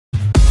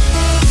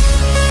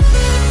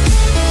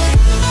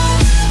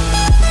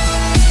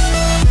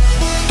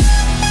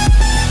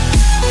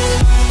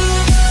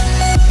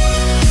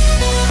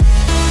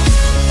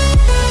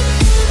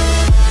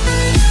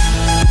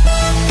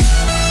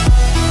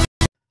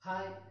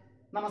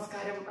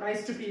നമസ്കാരം.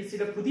 Raise to PSC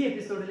യുടെ പുതിയ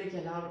എപ്പിസോഡിലേക്ക്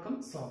എല്ലാവർക്കും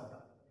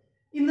സ്വാഗതം.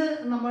 ഇന്ന്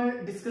നമ്മൾ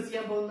ഡിസ്കസ്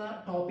ചെയ്യാൻ പോകുന്ന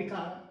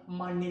ടോപ്പിക്കാണ്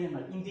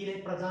മണ്ണിനങ്ങൾ. ഇന്ത്യയിലെ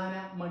പ്രധാന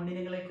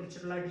മണ്ണിനങ്ങളെ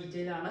കുറിച്ചുള്ള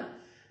ഡീറ്റെയിൽ ആണ്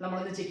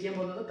നമ്മളത് ചെക്ക് ചെയ്യാൻ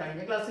പോകുന്നത്.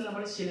 കഴിഞ്ഞ ക്ലാസ്സിൽ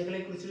നമ്മൾ ശിലകളെ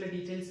കുറിച്ചുള്ള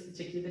ഡീറ്റെയിൽസ്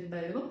ചെക്ക്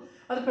ചെയ്തിട്ടുണ്ടായിരുന്നു.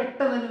 അത്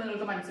പെട്ടെന്ന് തന്നെ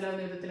നിങ്ങൾക്ക്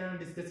മനസ്സിലാവുന്ന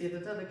വിധത്തിലാണ് ഡിസ്കസ്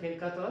ചെയ്തത്. അത്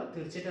കേൾക്കാത്തവർ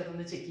തീർച്ചയായിട്ടും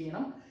അതൊന്ന് ചെക്ക്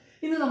ചെയ്യണം.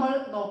 ഇന്ന് നമ്മൾ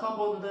നോക്കാൻ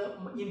പോകുന്നത്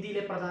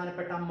ഇന്ത്യയിലെ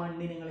പ്രധാനപ്പെട്ട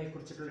മണ്ണിനങ്ങളെ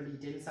കുറിച്ചിട്ടുള്ള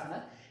ഡീറ്റെയിൽസ് ആണ്.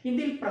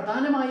 ഇന്ത്യയിൽ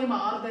പ്രധാനമായും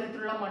 6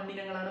 തരത്തിലുള്ള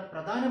മണ്ണിനങ്ങളാണ്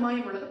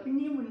പ്രധാനമായും ഉള്ളത്.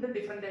 പിന്നെയും ഉണ്ട്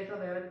ഡിഫറെന്റ് ആയിട്ടുള്ള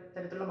വേറെ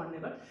തരത്തിലുള്ള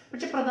മണ്ണുകൾ.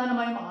 പക്ഷെ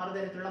പ്രധാനമായും 6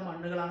 തരത്തിലുള്ള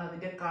മണ്ണുകളാണ്.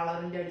 അതിന്റെ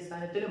കളറിന്റെ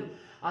അടിസ്ഥാനത്തിലും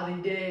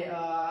അതിന്റെ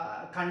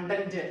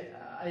കണ്ടന്റ്,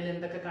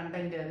 അതിലെന്തൊക്കെ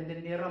കണ്ടന്റ്, അതിന്റെ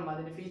നിറം,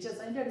 അതിന്റെ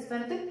ഫീച്ചേഴ്സ്, അതിന്റെ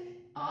അടിസ്ഥാനത്തിൽ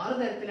 6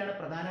 തരത്തിലാണ്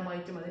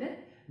പ്രധാനമായിട്ടും അതിനെ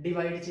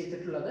ഡിവൈഡ്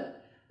ചെയ്തിട്ടുള്ളത്.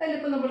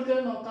 അതിലിപ്പോ നമ്മൾക്ക്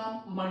നോക്കാം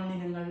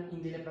മണ്ണിനങ്ങൾ,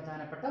 ഇന്ത്യയിലെ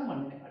പ്രധാനപ്പെട്ട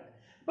മണ്ണിനങ്ങൾ.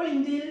 അപ്പോൾ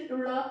ഇന്ത്യയിൽ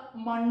ഉള്ള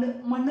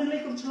മണ്ണുകളെ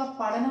കുറിച്ചുള്ള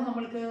പഠനം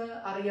നമ്മൾക്ക്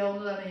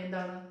അറിയാവുന്നതാണ്.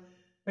 എന്താണ്?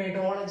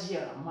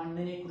 പെഡോളജിയാണ്.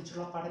 മണ്ണിനെ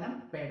കുറിച്ചുള്ള പഠനം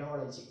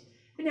പെഡോളജി.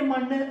 പിന്നെ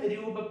മണ്ണ്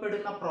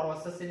രൂപപ്പെടുന്ന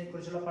പ്രോസസ്സിനെ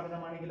കുറിച്ചുള്ള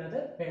പഠനമാണെങ്കിൽ അത്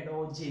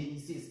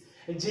പെഡോജെനിസിസ്.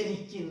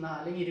 ജനിക്കുന്ന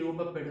അല്ലെങ്കിൽ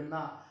രൂപപ്പെടുന്ന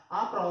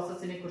ആ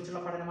പ്രോസസ്സിനെ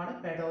കുറിച്ചുള്ള പഠനമാണ്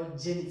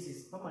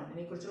പെഡോജെനിസിസ്. അപ്പൊ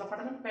മണ്ണിനെ കുറിച്ചുള്ള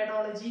പഠനം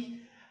പെഡോളജി.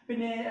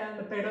 പിന്നെ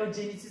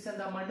പെഡോജെനിസിസ്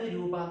എന്താ? മണ്ണ്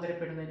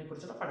രൂപാന്തരപ്പെടുന്നതിനെ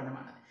കുറിച്ചുള്ള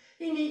പഠനമാണ്.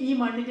 ഇനി ഈ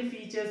മണ്ണിന്റെ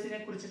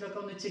ഫീച്ചേഴ്സിനെ കുറിച്ചിട്ടൊക്കെ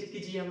ഒന്ന് ചെക്ക്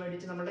ചെയ്യാൻ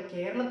വേണ്ടിയിട്ട് നമ്മുടെ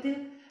കേരളത്തിൽ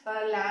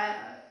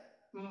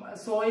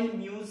സോയിൽ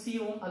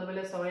മ്യൂസിയവും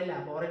അതുപോലെ സോയിൽ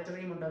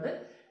ലബോറട്ടറിയും ഉണ്ട്. അത്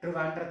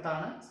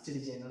ട്രിവാൻഡ്രത്താണ് സ്ഥിതി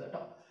ചെയ്യുന്നത്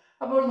കേട്ടോ.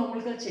 അപ്പോൾ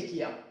നമ്മൾക്ക് ചെക്ക്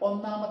ചെയ്യാം.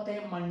 ഒന്നാമത്തെ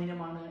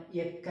മണ്ണിനമാണ്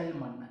എക്കൽ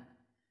മണ്ണ്.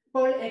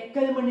 അപ്പോൾ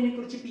എക്കൽ മണ്ണിനെ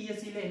കുറിച്ച്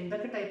PSC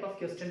എന്തൊക്കെ ടൈപ്പ് ഓഫ്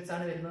ക്വസ്റ്റ്യൻസ്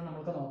ആണ് വരുന്നത്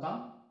നമുക്ക് നോക്കാം.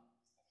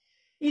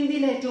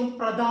 ഇന്ത്യയിലെ ഏറ്റവും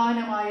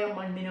പ്രധാനമായ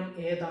മണ്ണിനം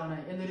ഏതാണ്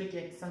എന്നൊരു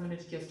എക്സാമിന്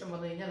ഒരു ക്വസ്റ്റ്യൻ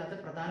വന്നു കഴിഞ്ഞാൽ അത്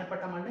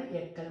പ്രധാനപ്പെട്ട മണ്ണ്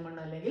എക്കൽ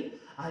മണ്ണ് അല്ലെങ്കിൽ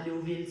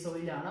അലൂവിയൽ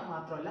സോയിൽ ആണ്.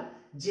 മാത്രമല്ല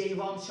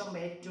ജൈവാംശം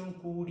ഏറ്റവും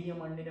കൂടിയ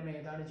മണ്ണിനം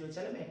ഏതാണ്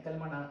ചോദിച്ചാലും എക്കൽ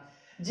മണ്ണാണ്.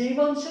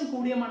 ജൈവാംശം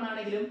കൂടിയ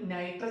മണ്ണാണെങ്കിലും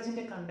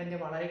നൈട്രജന്റെ കണ്ടന്റ്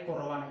വളരെ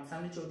കുറവാണ്.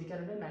 എക്സാമിന്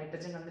ചോദിക്കാറുണ്ട്.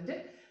 നൈട്രജൻ കണ്ടന്റ്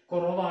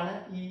കുറവാണ്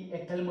ഈ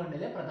എക്കൽ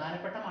മണ്ണില്.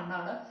 പ്രധാനപ്പെട്ട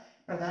മണ്ണാണ്.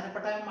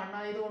 പ്രധാനപ്പെട്ട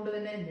മണ്ണായതുകൊണ്ട്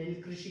തന്നെ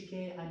നെൽകൃഷിക്ക്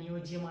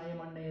അനുയോജ്യമായ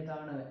മണ്ണ്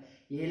ഏതാണ്,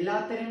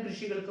 എല്ലാത്തരം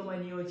കൃഷികൾക്കും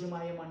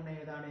അനുയോജ്യമായ മണ്ണ്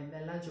ഏതാണ്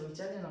എന്നെല്ലാം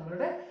ചോദിച്ചാൽ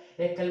നമ്മളുടെ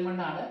എക്കൽ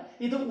മണ്ണാണ്.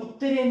 ഇത്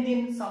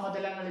ഉത്തരേന്ത്യൻ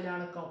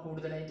സമതലങ്ങളിലാണ്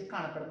കൂടുതലായിട്ട്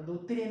കാണപ്പെടുന്നത്.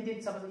 ഉത്തരേന്ത്യൻ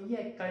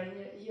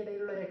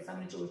ഈയിടെയുള്ള ഒരു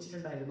എക്സാമിന്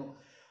ചോദിച്ചിട്ടുണ്ടായിരുന്നു.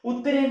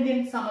 ഉത്തരേന്ത്യൻ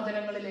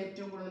സമതലങ്ങളിൽ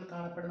ഏറ്റവും കൂടുതൽ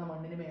കാണപ്പെടുന്ന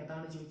മണ്ണിനും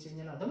ഏതാണ് ചോദിച്ചു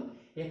കഴിഞ്ഞാൽ അതും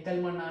എക്കൽ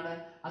മണ്ണാണ്.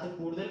 അത്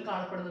കൂടുതൽ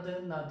കാണപ്പെടുന്നത്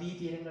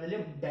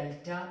നദീതീരങ്ങളിലും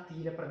ഡെൽറ്റ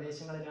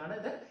തീരപ്രദേശങ്ങളിലാണ്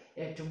ഇത്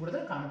ഏറ്റവും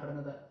കൂടുതൽ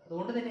കാണപ്പെടുന്നത്.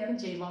 അതുകൊണ്ട് തന്നെയാണ്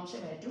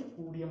ജൈവാംശം ഏറ്റവും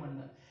കൂടിയ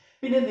മണ്ണ്.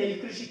 പിന്നെ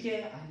നെൽകൃഷിക്ക്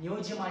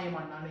അനുയോജ്യമായ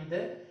മണ്ണാണ്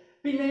ഇത്.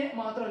 പിന്നെ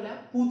മാത്രമല്ല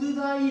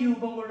പുതുതായി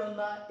രൂപം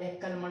കൊള്ളുന്ന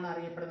എക്കൽ മണ്ണ്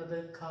അറിയപ്പെടുന്നത്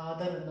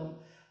ഖാദർ എന്നും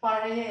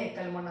പഴയ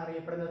എക്കൽ മണ്ണ്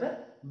അറിയപ്പെടുന്നത്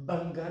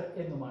ബങ്കർ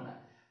എന്നുമാണ്.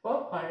 അപ്പോൾ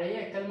പഴയ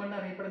എക്കൽ മണ്ണ്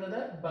അറിയപ്പെടുന്നത്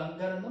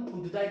ബങ്കർ എന്നും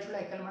പുതുതായിട്ടുള്ള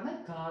എക്കൽ മണ്ണ്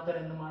ഖാദർ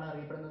എന്നുമാണ്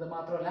അറിയപ്പെടുന്നത്.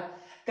 മാത്രമല്ല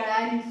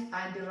ഖാരിഫ്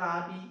ആൻഡ്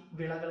റാബി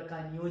വിളകൾക്ക്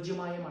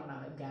അനുയോജ്യമായ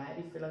മണ്ണാണ്.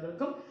 ഖാരിഫ്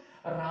വിളകൾക്കും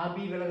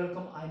റാബി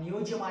വിളകൾക്കും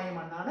അനുയോജ്യമായ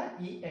മണ്ണാണ്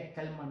ഈ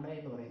എക്കൽ മണ്ണ്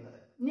എന്ന് പറയുന്നത്.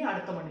 ഇനി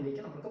അടുത്ത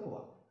മണ്ണിലേക്ക് നമുക്ക്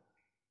പോവാം.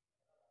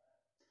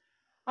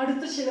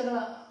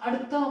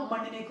 അടുത്ത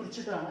മണ്ണിനെ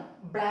കുറിച്ചിട്ടാണ്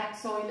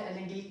ബ്ലാക്ക് സോയിൽ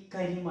അല്ലെങ്കിൽ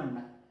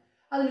കരിമണ്ണ്.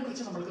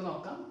 അതിനെക്കുറിച്ച് നമ്മൾക്ക്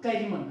നോക്കാം.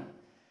 കരിമണ്ണ്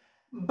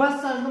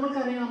ബസാൾട്ട്.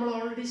 നമ്മൾക്കറിയാം, നമ്മൾ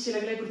ഓൾറെഡി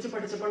ശിലകളെ കുറിച്ച്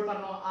പഠിച്ചപ്പോൾ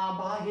പറഞ്ഞു ആ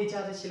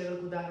ബാഹ്യജാത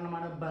ശിലകൾക്ക്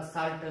ഉദാഹരണമാണ്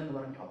ബസാൾട്ട് എന്ന്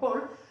പറഞ്ഞു. അപ്പോൾ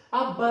ആ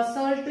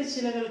ബസാൾട്ട്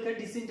ശിലകൾക്ക്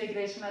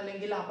ഡിസിന്റഗ്രേഷൻ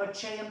അല്ലെങ്കിൽ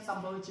അപക്ഷയം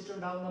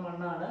സംഭവിച്ചിട്ടുണ്ടാകുന്ന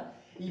മണ്ണാണ്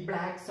ഈ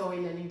ബ്ലാക്ക്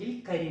സോയിൽ അല്ലെങ്കിൽ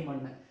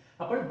കരിമണ്ണ്.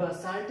 അപ്പോൾ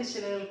ബസാൾട്ട്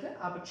ശിലകൾക്ക്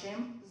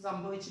അപക്ഷയം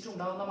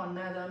സംഭവിച്ചിട്ടുണ്ടാകുന്ന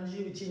മണ്ണ് ഏതാണെന്ന്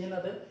ചോദിച്ചു കഴിഞ്ഞാൽ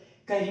അത്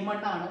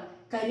കരിമണ്ണാണ്.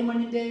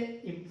 കരിമണ്ണിന്റെ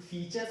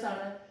ഫീച്ചേഴ്സ്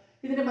ആണ്.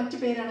 ഇതിന്റെ മറ്റു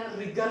പേരാണ്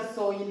റിഗർ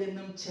സോയിൽ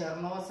എന്നും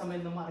ചെർണോസം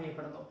എന്നും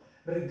അറിയപ്പെടുന്നു.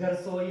 റിഗർ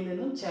സോയിൽ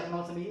എന്നും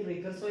ചെർണോസം. ഈ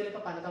റിഗർ സോയിൽ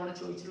ഒക്കെ പലതവണ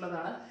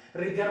ചോദിച്ചിട്ടുള്ളതാണ്.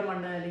 റിഗർ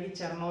മണ്ണ് അല്ലെങ്കിൽ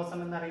ചെർണോസം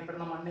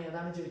എന്നറിയപ്പെടുന്ന മണ്ണ്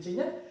ഏതാണെന്ന് ചോദിച്ചു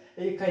കഴിഞ്ഞാൽ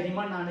ഈ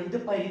കരിമണ്ണാണ്. ഇത്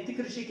പരുത്തി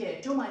കൃഷിക്ക്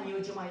ഏറ്റവും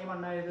അനുയോജ്യമായ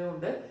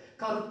മണ്ണായതുകൊണ്ട്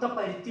കറുത്ത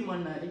പരുത്തി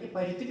മണ്ണ് അല്ലെങ്കിൽ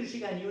പരുത്തി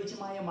കൃഷിക്ക്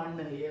അനുയോജ്യമായ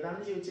മണ്ണ്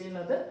ഏതാണെന്ന് ചോദിച്ചു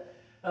കഴിഞ്ഞാൽ അത്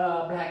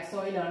ബ്ലാക്ക്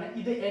സോയിൽ ആണ്.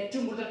 ഇത്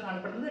ഏറ്റവും കൂടുതൽ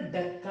കാണപ്പെടുന്നത്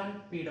ഡെക്കാൻ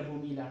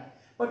പീഠഭൂമിയിലാണ്.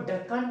 അപ്പോൾ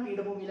ഡെക്കാൻ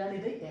പീഠഭൂമിയിലാണ്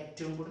ഇത്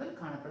ഏറ്റവും കൂടുതൽ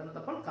കാണപ്പെടുന്നത്.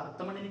 അപ്പോൾ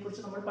കറുത്ത മണ്ണിനെ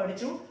കുറിച്ച് നമ്മൾ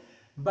പഠിച്ചു.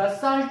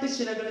 ബസാൾട്ട്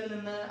ശിലകളിൽ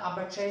നിന്ന്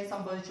അപക്ഷയം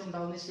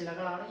സംഭവിച്ചുണ്ടാകുന്ന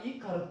ശിലകളാണ് ഈ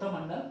കറുത്ത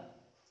മണ്ണ്.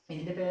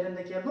 ഇതിന്റെ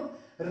പേരെന്തൊക്കെയായിരുന്നു?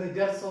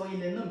 റിഗർ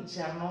സോയിൽ എന്നും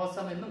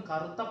ചെർണോസം എന്നും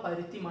കറുത്ത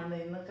പരുത്തി മണ്ണ്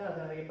എന്നൊക്കെ അത്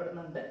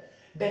അറിയപ്പെടുന്നുണ്ട്.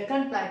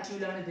 ഡെക്കാൻ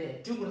പ്ലാറ്റ്യൂവിലാണ് ഇത്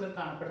ഏറ്റവും കൂടുതൽ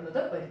കാണപ്പെടുന്നത്.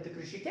 പരുത്തി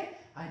കൃഷിക്ക്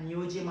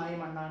അനുയോജ്യമായ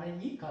മണ്ണാണ്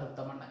ഈ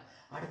കറുത്ത മണ്ണ്.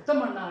 അടുത്ത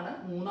മണ്ണാണ്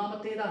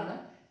മൂന്നാമത്തേതാണ്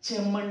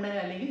ചെമ്മണ്ണ്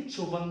അല്ലെങ്കിൽ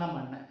ചുവന്ന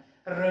മണ്ണ്,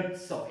 റെഡ്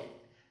സോയിൽ.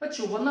 അപ്പൊ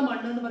ചുവന്ന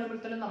മണ്ണ് എന്ന്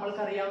പറയുമ്പോഴത്തേനും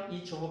നമ്മൾക്കറിയാം ഈ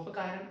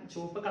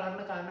ചുവപ്പ്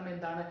കളറിന് കാരണം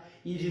എന്താണ്?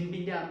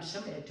 ഇരുമ്പിന്റെ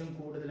അംശം ഏറ്റവും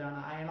കൂടുതലാണ്.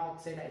 അയൺ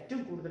ഓക്സൈഡ്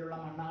ഏറ്റവും കൂടുതലുള്ള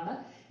മണ്ണാണ്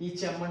ഈ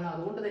ചെമ്മണ്ണ്.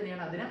 അതുകൊണ്ട്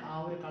തന്നെയാണ് അതിന് ആ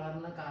ഒരു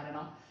കളറിന്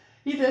കാരണം.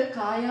 ഇത്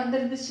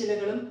കായാന്തരിത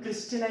ശിലകളും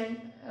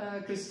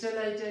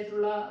ക്രിസ്റ്റലൈറ്റ്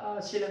ആയിട്ടുള്ള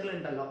ശിലകൾ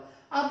ഉണ്ടല്ലോ,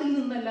 അതിൽ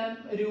നിന്നെല്ലാം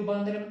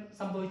രൂപാന്തരം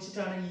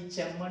സംഭവിച്ചിട്ടാണ് ഈ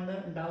ചെമ്മണ്ണ്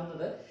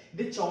ഉണ്ടാവുന്നത്.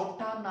 ഇത്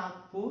ഛോട്ടാ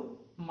നാഗ്പൂർ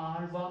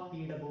മാൾവ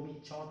പീഠഭൂമി,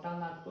 ഛോട്ടാ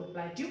നാഗ്പൂർ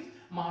പ്ലാറ്റ്യൂ,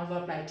 മാൾവ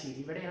പ്ലാറ്റ്യൂ,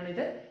 ഇവിടെയാണ്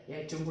ഇത്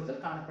ഏറ്റവും കൂടുതൽ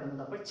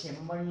കാണപ്പെടുന്നത്. അപ്പോൾ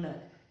ചെമ്മണ്ണ്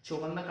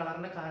ചുവന്ന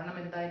കളറിന് കാരണം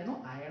എന്തായിരുന്നു?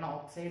 അയൺ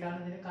ഓക്സൈഡ് ആണ്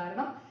ഇതിന്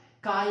കാരണം.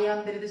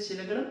 കായാന്തരിത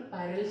ശിലകളും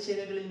പരൽ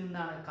ശിലകളിൽ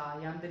നിന്നാണ്,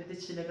 കായാന്തരിത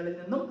ശിലകളിൽ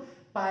നിന്നും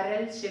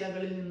പരൽ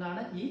ശിലകളിൽ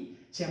നിന്നാണ് ഈ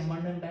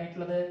ചെമ്മണ്ണ്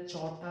ഉണ്ടായിട്ടുള്ളത്.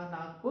 ഛോട്ടാ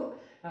നാഗ്പൂർ,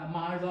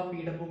 മാൾവ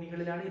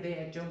പീഠഭൂമികളിലാണ് ഇത്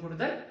ഏറ്റവും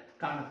കൂടുതൽ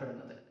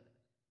കാണപ്പെടുന്നത്.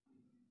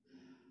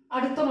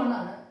 അടുത്ത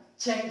മണ്ണാണ്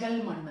ചെങ്കൽ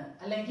മണ്ണ്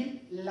അല്ലെങ്കിൽ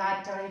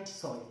ലാറ്ററൈറ്റ്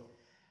സോയിൽ.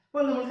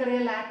 ഇപ്പോൾ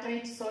നമുക്കറിയാം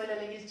ലാറ്ററൈറ്റ് സോയിൽ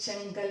അല്ലെങ്കിൽ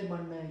ചെങ്കൽ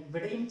മണ്ണ്,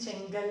 ഇവിടെയും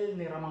ചെങ്കൽ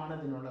നിറമാണ്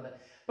ഇതിനുള്ളത്.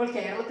 ഇപ്പോൾ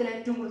കേരളത്തിൽ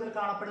ഏറ്റവും കൂടുതൽ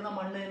കാണപ്പെടുന്ന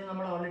മണ്ണ് എന്ന്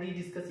നമ്മൾ ഓൾറെഡി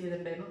ഡിസ്കസ്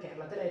ചെയ്തിട്ടുണ്ടായിരുന്നു.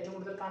 കേരളത്തിൽ ഏറ്റവും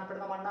കൂടുതൽ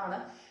കാണപ്പെടുന്ന മണ്ണാണ്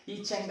ഈ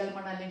ചെങ്കൽ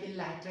മണ്ണ് അല്ലെങ്കിൽ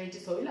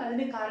ലാറ്ററൈറ്റ് സോയിൽ.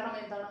 അതിന് കാരണം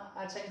എന്താണ്?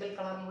 ആ ചെങ്കൽ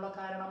കളറിനുള്ള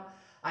കാരണം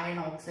അയൺ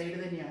ഓക്സൈഡ്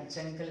തന്നെയാണ്.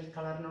 ചെങ്കൽ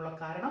കളറിനുള്ള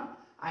കാരണം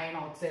അയൺ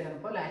ഓക്സൈഡ് ആണ്.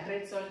 ഇപ്പോൾ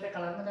ലാറ്ററൈറ്റ് സോയിലിന്റെ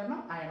കളറിന്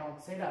കാരണം അയൺ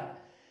ഓക്സൈഡ് ആണ്.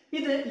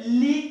 ഇത്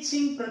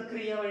ലീച്ചിങ്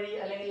പ്രക്രിയ വഴി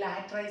അല്ലെങ്കിൽ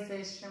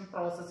ലാറ്ററൈസേഷൻ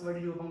പ്രോസസ്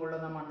വഴി രൂപം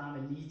കൊള്ളുന്ന മണ്ണാണ്.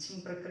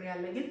 ലീച്ചിങ് പ്രക്രിയ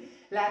അല്ലെങ്കിൽ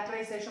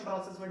ലാറ്ററൈസേഷൻ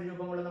പ്രോസസ് വഴി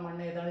രൂപം കൊള്ളുന്ന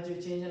മണ്ണ് ഏതാണ്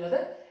ചോദിച്ചു കഴിഞ്ഞാൽ അത്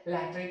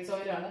ലാറ്ററൈറ്റ്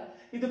സോയിൽ ആണ്.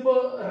 ഇതിപ്പോ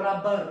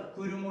റബ്ബർ,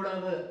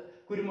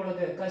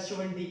 കുരുമുളക്,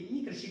 കശുവണ്ടി ഈ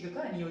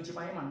കൃഷിക്കൊക്കെ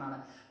അനുയോജ്യമായ മണ്ണാണ്.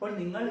 അപ്പോൾ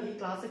നിങ്ങൾ ഈ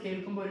ക്ലാസ്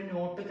കേൾക്കുമ്പോൾ ഒരു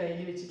നോട്ട്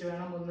കയ്യിൽ വെച്ചിട്ട്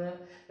വേണം ഒന്ന്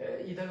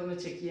ഇതൊന്ന്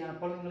ചെക്ക് ചെയ്യാൻ.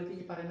 അപ്പോൾ നിങ്ങൾക്ക്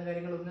ഈ പറയുന്ന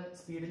കാര്യങ്ങൾ ഒന്ന്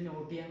സ്പീഡിൽ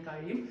നോട്ട് ചെയ്യാൻ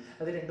കഴിയും.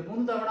 അത്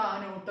 2-3 തവണ ആ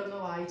നോട്ട് ഒന്ന്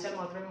വായിച്ചാൽ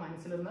മാത്രമേ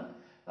മനസ്സിലൊന്ന്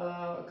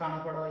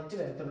കാണപ്പെടാനായിട്ട്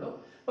വരത്തുള്ളൂ.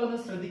 അപ്പൊ ഒന്ന്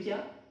ശ്രദ്ധിക്കുക.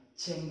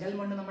 ചെങ്കൽ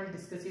മണ്ണ് നമ്മൾ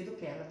ഡിസ്കസ് ചെയ്തു.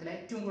 കേരളത്തിലെ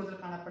ഏറ്റവും കൂടുതൽ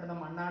കാണപ്പെടുന്ന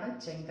മണ്ണാണ്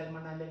ചെങ്കൽ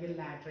മണ്ണ് അല്ലെങ്കിൽ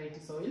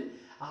ലാറ്ററൈറ്റ് സോയിൽ.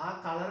 ആ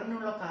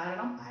കളറിനുള്ള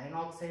കാരണം അയൺ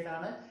ഓക്സൈഡ്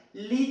ആണ്.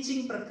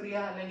 ലീച്ചിങ് പ്രക്രിയ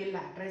അല്ലെങ്കിൽ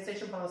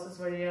ലാറ്ററൈസേഷൻ പ്രോസസ്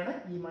വഴിയാണ്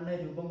ഈ മണ്ണ്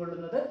രൂപം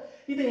കൊള്ളുന്നത്.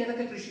 ഇത്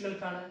ഏതൊക്കെ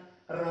കൃഷികൾക്കാണ്?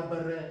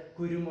 റബ്ബർ,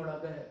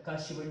 കുരുമുളക്,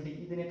 കശുവണ്ടി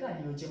ഇതിനൊക്കെ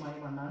അനുയോജ്യമായ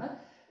മണ്ണാണ്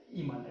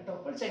ഈ മണ്ണ് കേട്ടോ.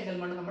 അപ്പോൾ ചെങ്കൽ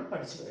മണ്ണ് നമ്മൾ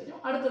പഠിച്ചു കഴിഞ്ഞു.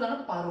 അടുത്തതാണ്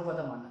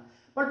പർവ്വത മണ്ണ്.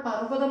 അപ്പോൾ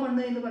പർവ്വത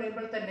മണ്ണ് എന്ന്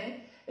പറയുമ്പോൾ തന്നെ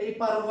ഈ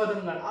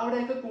പർവ്വതങ്ങൾ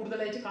അവിടെയൊക്കെ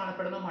കൂടുതലായിട്ട്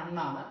കാണപ്പെടുന്ന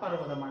മണ്ണാണ്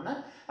പർവ്വത മണ്ണ്.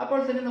 അപ്പോൾ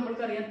തന്നെ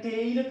നമ്മൾക്കറിയാം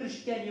തേയില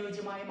കൃഷിക്ക്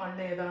അനുയോജ്യമായ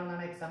മണ്ണ്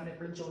ഏതാണെന്നാണ് എക്സാമിന്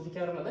എപ്പോഴും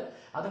ചോദിക്കാറുള്ളത്.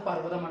 അത്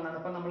പർവ്വത മണ്ണാണ്.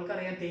 അപ്പൊ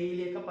നമ്മൾക്കറിയാം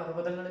തേയിലയൊക്കെ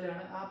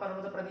പർവ്വതങ്ങളിലാണ്, ആ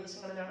പർവ്വത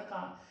പ്രദേശങ്ങളിലാണ്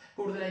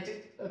കൂടുതലായിട്ട്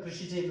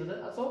കൃഷി ചെയ്യുന്നത്.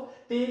 സോ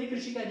തേയില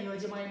കൃഷിക്ക്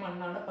അനുയോജ്യമായ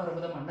മണ്ണാണ്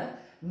പർവ്വത മണ്ണ്.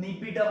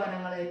 നിബിഡ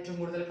വനങ്ങൾ ഏറ്റവും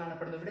കൂടുതൽ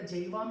കാണപ്പെടുന്നത്. ഇവിടെ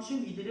ജൈവാംശം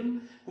ഇതിലും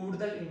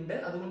കൂടുതൽ ഉണ്ട്.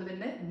 അതുകൊണ്ട്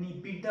തന്നെ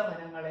നിബിഡ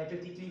വനങ്ങൾ,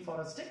 ഏറ്റവും തിക്ലി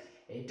ഫോറസ്റ്റ്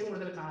ഏറ്റവും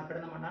കൂടുതൽ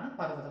കാണപ്പെടുന്ന മണ്ണാണ്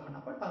പർവ്വത മണ്ണ്.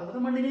 അപ്പോൾ പർവ്വത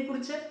മണ്ണിനെ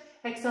കുറിച്ച്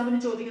എക്സാമിന്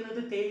ചോദിക്കുന്നത്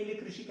തേയില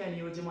കൃഷിക്ക്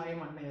അനുയോജ്യമായ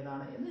മണ്ണ്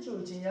ഏതാണ് എന്ന്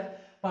ചോദിച്ചു കഴിഞ്ഞാൽ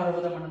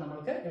പർവ്വത മണ്ണ്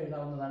നമ്മൾക്ക്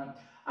എഴുതാവുന്നതാണ്.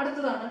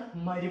 അടുത്തതാണ്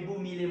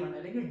മരുഭൂമിയിലെ മണ്ണ്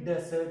അല്ലെങ്കിൽ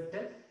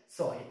ഡെസേർട്ട്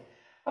സോയിൽ.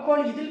 അപ്പോൾ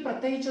ഇതിൽ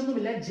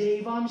പ്രത്യേകിച്ചൊന്നുമില്ല.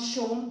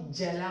 ജൈവാംശവും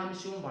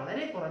ജലാംശവും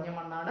വളരെ കുറഞ്ഞ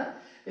മണ്ണാണ്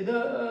ഇത്.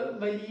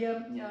 വലിയ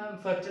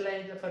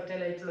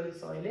ഫെർട്ടൈൽ ആയിട്ടുള്ള ഒരു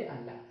സോയില്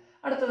അല്ല.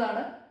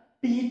 അടുത്തതാണ്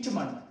പീറ്റ്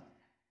മണ്ണ്.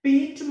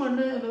 പീറ്റ്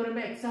മണ്ണ് എന്ന്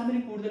പറയുമ്പോൾ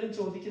എക്സാമിന് കൂടുതലും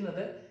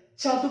ചോദിക്കുന്നത്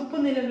ചതുപ്പ്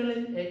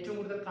നിലകളിൽ ഏറ്റവും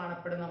കൂടുതൽ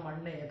കാണപ്പെടുന്ന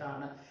മണ്ണ്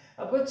ഏതാണ്.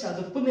 അപ്പോൾ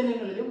ചതുപ്പ്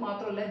നിലങ്ങളിലും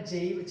മാത്രമല്ല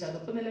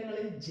ചതുപ്പ്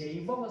നിലങ്ങളിൽ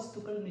ജൈവ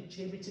വസ്തുക്കൾ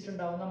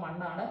നിക്ഷേപിച്ചിട്ടുണ്ടാവുന്ന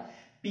മണ്ണാണ്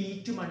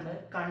പീറ്റ് മണ്ണ്.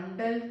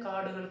 കണ്ടൽ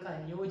കാടുകൾക്ക്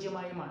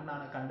അനുയോജ്യമായ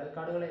മണ്ണാണ്. കണ്ടൽ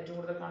കാടുകൾ ഏറ്റവും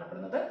കൂടുതൽ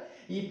കാണപ്പെടുന്നത്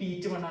ഈ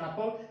പീറ്റ് മണ്ണാണ്.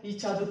 അപ്പോൾ ഈ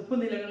ചതുപ്പ്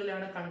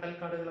നിലങ്ങളിലാണ് കണ്ടൽ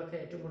കാടുകളൊക്കെ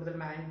ഏറ്റവും കൂടുതൽ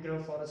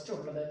മാൻഗ്രോവ് ഫോറസ്റ്റ്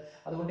ഉള്ളത്.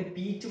 അതുകൊണ്ട്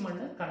പീറ്റ്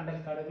മണ്ണ് കണ്ടൽ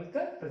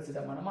കാടുകൾക്ക്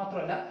പ്രസിദ്ധമാണ്.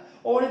 മാത്രമല്ല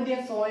all India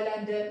soil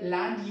and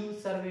land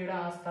use സർവേയുടെ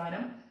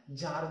ആസ്ഥാനം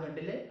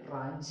ജാർഖണ്ഡിലെ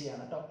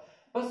റാഞ്ചിയാണ് കേട്ടോ.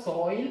 അപ്പൊ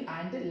സോയിൽ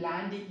ആൻഡ്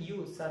ലാൻഡ്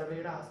യൂസ്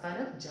സർവേയുടെ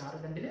ആസ്ഥാനം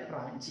ജാർഖണ്ഡിലെ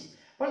റാഞ്ചി.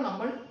 അപ്പോൾ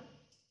നമ്മൾ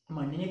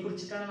മണ്ണിനെ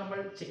കുറിച്ചിട്ടാണ് നമ്മൾ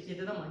ചെക്ക്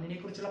ചെയ്തത്. മണ്ണിനെ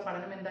കുറിച്ചുള്ള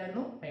പഠനം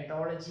എന്തായിരുന്നു?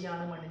 പെഡോളജി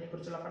ആണ് മണ്ണിനെ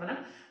കുറിച്ചുള്ള പഠനം.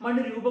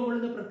 മണ്ണ് രൂപം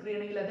കൊള്ളുന്ന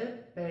പ്രക്രിയയാണെങ്കിൽ അത്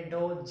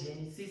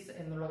പെഡോജെനിസിസ്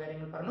എന്നുള്ള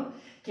കാര്യങ്ങൾ പറഞ്ഞു.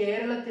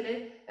 കേരളത്തിലെ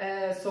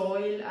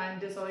സോയിൽ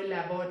ആൻഡ് സോയിൽ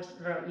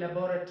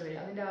ലബോറട്ടറി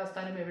അതിന്റെ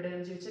ആസ്ഥാനം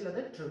എവിടെയാണെന്ന് ചോദിച്ചാൽ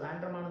അത്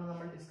ട്രിവാൻഡ്രമാണെന്ന്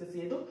നമ്മൾ ഡിസ്കസ്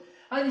ചെയ്തു.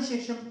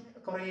 അതിനുശേഷം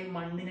കുറെ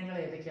മണ്ണിനങ്ങൾ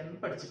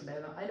ഏതൊക്കെയാണെന്ന്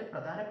പഠിച്ചിട്ടുണ്ടായിരുന്നു. അതിൽ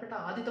പ്രധാനപ്പെട്ട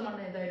ആദ്യത്തെ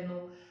മണ്ണ്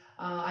ഏതായിരുന്നു?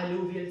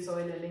 അലൂവിയൽ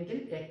സോയിൽ അല്ലെങ്കിൽ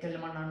എക്കൽ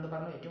മണ്ണാണെന്ന്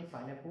പറഞ്ഞു. ഏറ്റവും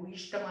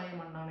ഫലഭൂയിഷ്ടമായ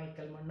മണ്ണാണ്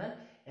എക്കൽ മണ്ണ്.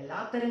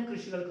 എല്ലാത്തരം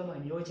കൃഷികൾക്കും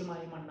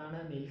അനുയോജ്യമായ മണ്ണാണ്.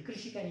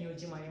 നെൽകൃഷിക്ക്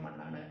അനുയോജ്യമായ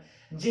മണ്ണാണ്.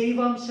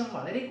 ജൈവാംശം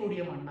വളരെ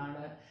കൂടിയ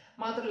മണ്ണാണ്.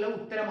 മാത്രമല്ല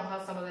ഉത്തര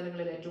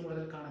മഹാസമതലങ്ങളിൽ ഏറ്റവും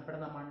കൂടുതൽ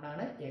കാണപ്പെടുന്ന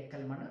മണ്ണാണ്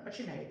എക്കൽ മണ്ണ്.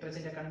 പക്ഷെ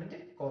നൈട്രജന്റെ കണ്ടന്റ്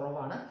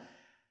കുറവാണ്.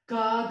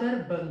 ഖാദർ,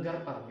 ബംഗർ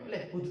പറഞ്ഞു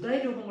അല്ലെ. പുതുതായി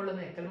രൂപം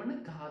കൊള്ളുന്ന എക്കൽ മണ്ണ്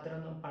ഖാദർ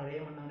എന്നും പഴയ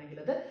മണ്ണാണെങ്കിൽ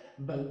അത്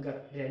ബംഗർ.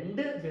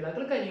 2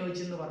 വിളകൾക്ക്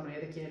അനുയോജ്യം എന്ന് പറഞ്ഞു.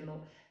 ഏതൊക്കെയായിരുന്നു?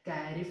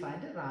 കാരിഫ്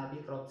ആൻഡ് റാബി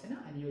ക്രോപ്സിന്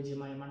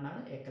അനുയോജ്യമായ മണ്ണാണ്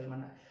എക്കൽ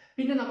മണ്ണ്.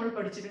 പിന്നെ നമ്മൾ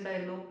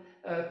പഠിച്ചിട്ടുണ്ടായിരുന്നു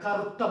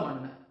കറുത്ത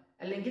മണ്ണ്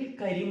അല്ലെങ്കിൽ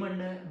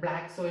കരിമണ്ണ്,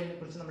 ബ്ലാക്ക് സോയിലിനെ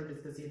കുറിച്ച് നമ്മൾ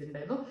ഡിസ്കസ്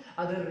ചെയ്തിട്ടുണ്ടായിരുന്നു.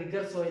 അത്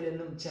റിഗർ സോയിൽ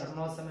എന്നും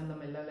ചെർണോസം എന്നും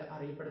എല്ലാം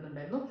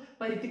അറിയപ്പെടുന്നുണ്ടായിരുന്നു.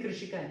 പരുത്തി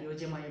കൃഷിക്ക്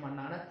അനുയോജ്യമായ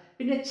മണ്ണാണ്.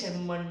 പിന്നെ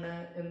ചെമ്മണ്ണ്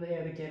എന്ന്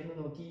ഏതൊക്കെയായിരുന്നു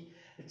നോക്കി.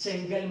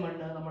 ചെങ്കൽ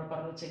മണ്ണ് നമ്മൾ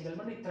പറഞ്ഞു. ചെങ്കൽ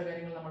മണ്ണ് ഇത്ര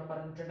കാര്യങ്ങൾ നമ്മൾ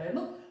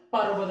പറഞ്ഞിട്ടുണ്ടായിരുന്നു.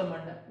 പർവ്വത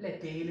മണ്ണ് അല്ലെ,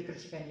 തേയില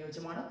കൃഷിക്ക്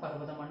അനുയോജ്യമാണ്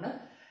പർവ്വത മണ്ണ്.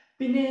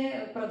 പിന്നെ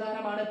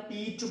പ്രധാനമാണ്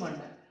പീറ്റ്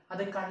മണ്ണ്.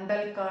 അത്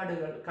കണ്ടൽ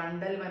കാടുകൾ,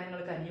 കണ്ടൽ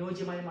വനങ്ങൾക്ക്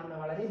അനുയോജ്യമായ മണ്ണ്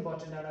വളരെ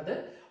ഇമ്പോർട്ടന്റ് ആണ്. അത്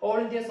all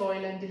India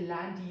soil and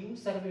land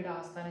use സർവേയുടെ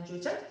ആസ്ഥാനം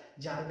ചോദിച്ചാൽ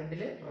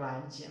ജാർഖണ്ഡിലെ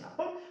റാഞ്ചിയാണ്.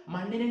 അപ്പോൾ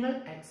മണ്ണിനങ്ങൾ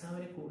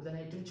എക്സാമിന്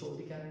കൂടുതലായിട്ടും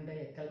ചോദിക്കാറുണ്ട്.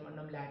 എക്കൽ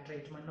മണ്ണും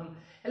ലാറ്ററൈറ്റ് മണ്ണും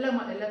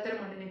എല്ലാത്തരം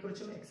മണ്ണിനെ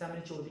കുറിച്ചും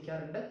എക്സാമിന്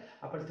ചോദിക്കാറുണ്ട്.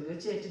 അപ്പോൾ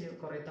തീർച്ചയായിട്ടും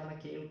കുറെ തവണ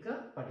കേൾക്കുക,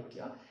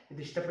 പഠിക്കുക.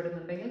 ഇത്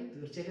ഇഷ്ടപ്പെടുന്നുണ്ടെങ്കിൽ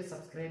തീർച്ചയായിട്ടും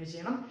സബ്സ്ക്രൈബ്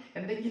ചെയ്യണം.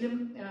 എന്തെങ്കിലും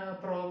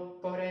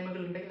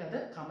പോരായ്മകൾ ഉണ്ടെങ്കിൽ അത്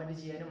കമന്റ്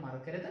ചെയ്യാനും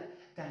മറക്കരുത്.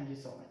 Thank you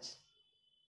so much.